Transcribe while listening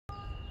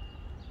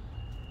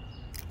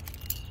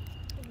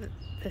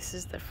This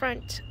is the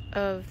front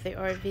of the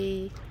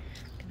RV.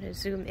 I'm gonna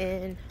zoom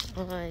in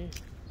on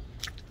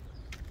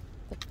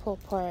the pull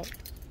part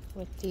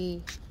with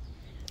the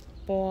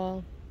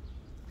ball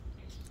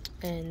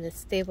and the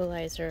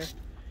stabilizer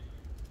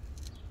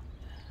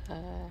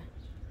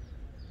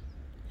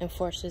and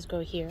forces go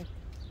here.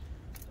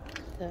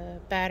 The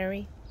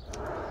battery,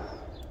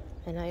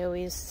 and I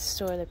always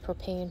store the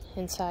propane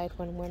inside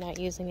when we're not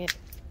using it.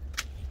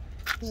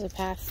 This is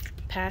a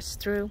pass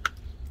through.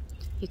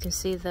 You can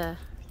see the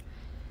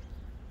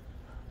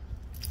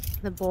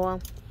ball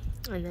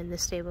and then the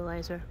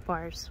stabilizer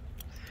bars.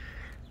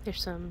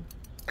 There's some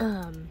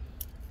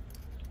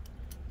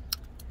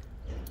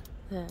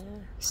the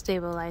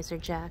stabilizer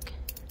jack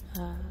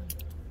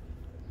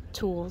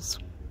tools,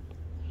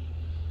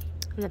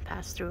 and the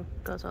pass through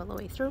goes all the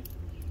way through.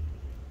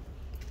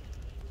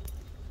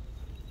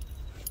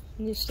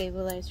 New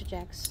stabilizer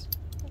jacks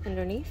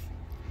underneath,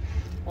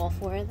 all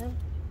 4 of them.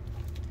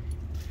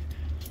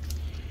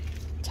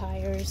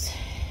 Tires,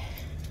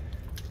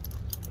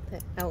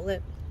 the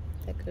outlet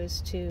that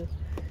goes to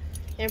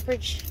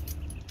amperage,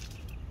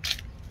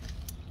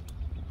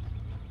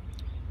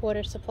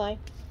 water supply,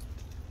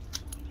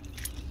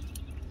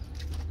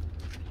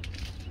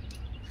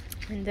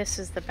 and this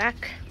is the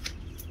back,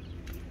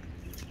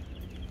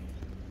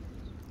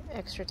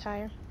 extra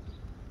tire.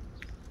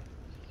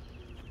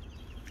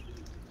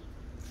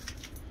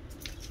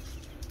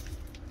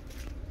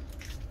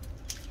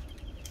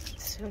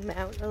 Zoom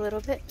out a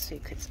little bit so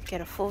you could get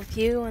a full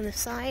view on the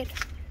side.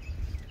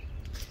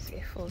 See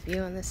a full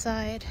view on the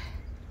side.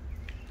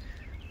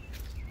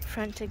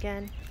 Front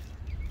again.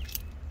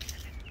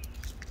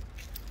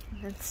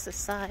 And that's the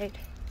side.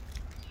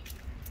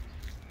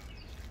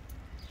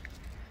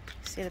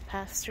 See the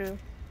pass through.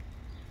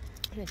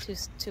 And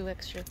the two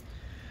extra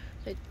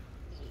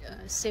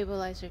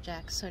stabilizer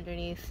jacks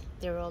underneath.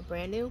 They're all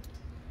brand new.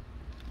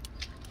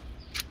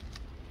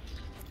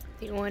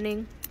 The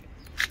awning.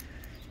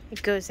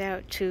 It goes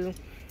out to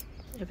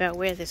about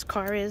where this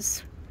car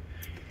is.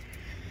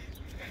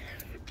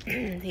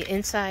 The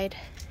inside,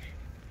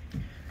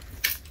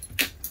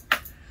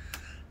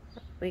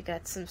 we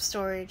got some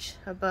storage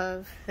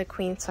above the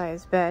queen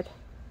size bed.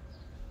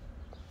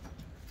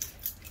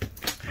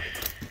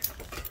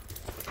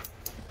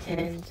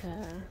 And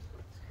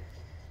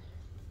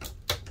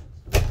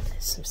there's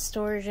some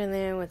storage in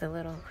there with a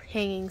little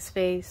hanging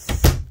space.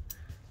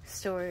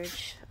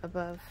 Storage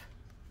above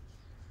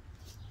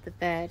the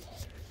bed.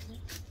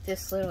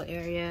 This little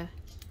area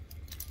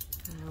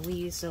we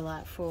used a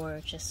lot for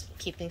just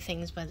keeping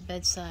things by the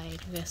bedside.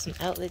 We have some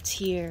outlets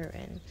here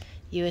and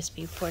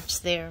USB ports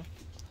there.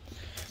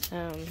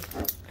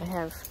 I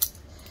have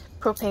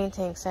propane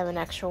tanks. I have an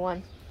extra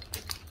one.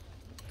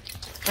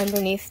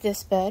 Underneath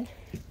this bed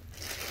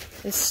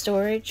is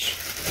storage.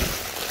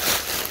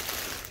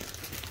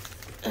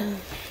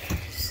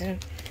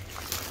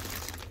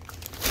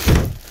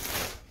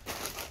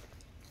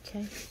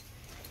 Okay,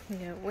 we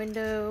got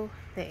window,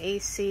 the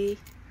AC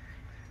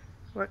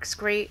works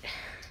great.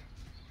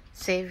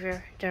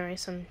 Savior during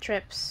some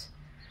trips.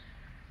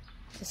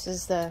 This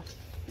is the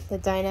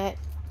dinette.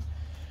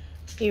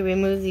 You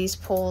remove these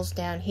poles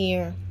down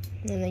here,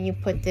 and then you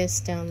put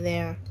this down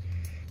there,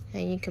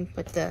 and you can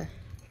put the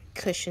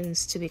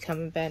cushions to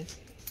become a bed.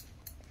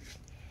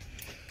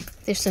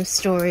 There's some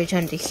storage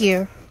under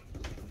here.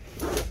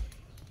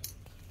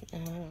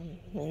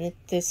 And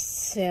this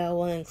sale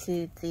will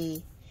include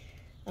the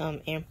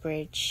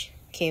amperage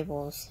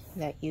cables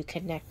that you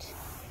connect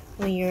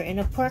when you're in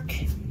a park.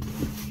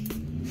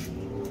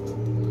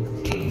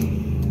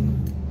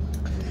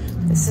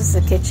 This is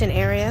the kitchen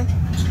area.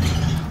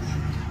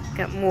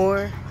 Got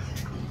more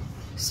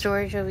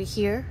storage over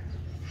here.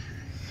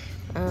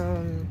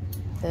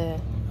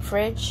 The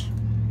fridge.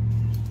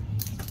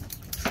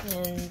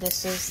 And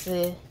this is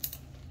the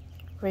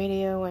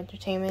radio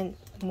entertainment,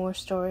 more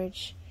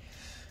storage.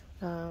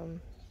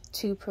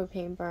 2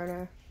 propane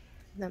burner,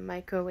 the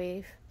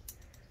microwave,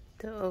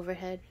 the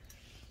overhead,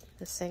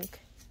 the sink.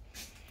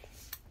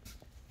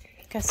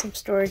 Got some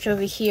storage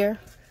over here.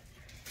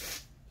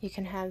 You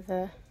can have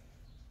the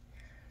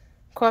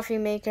coffee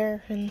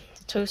maker and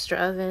the toaster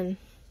oven.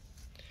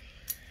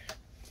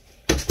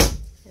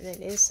 And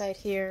then inside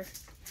here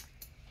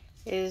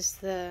is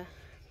the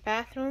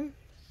bathroom.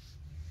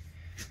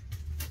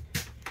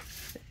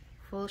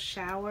 Full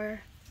shower.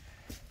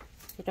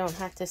 You don't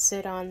have to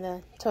sit on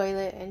the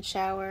toilet and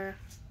shower.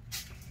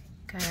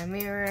 Got a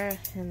mirror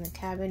and the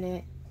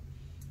cabinet.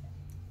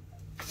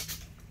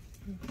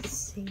 Let's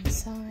see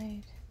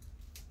inside.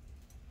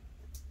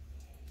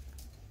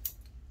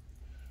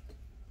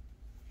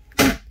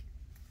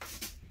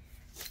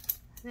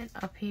 Then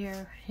up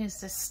here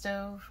is the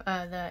stove,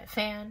 the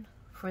fan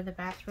for the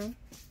bathroom.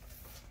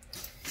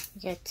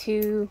 You get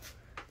 2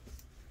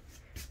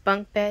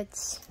 bunk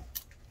beds.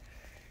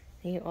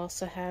 And you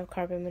also have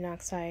carbon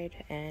monoxide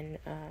and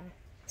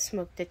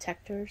smoke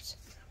detectors.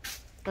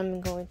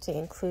 I'm going to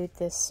include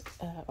this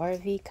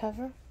RV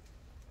cover.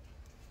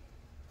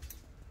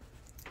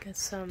 Got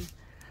some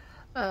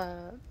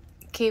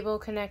cable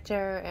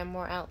connector and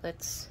more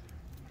outlets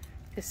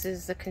This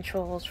is the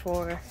controls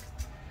for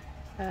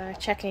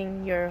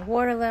checking your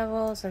water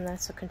levels, and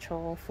that's a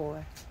control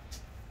for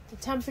the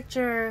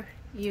temperature.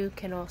 You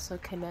can also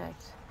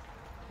connect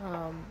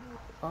a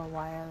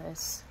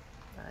wireless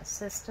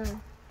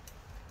system.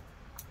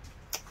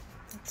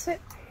 That's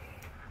it.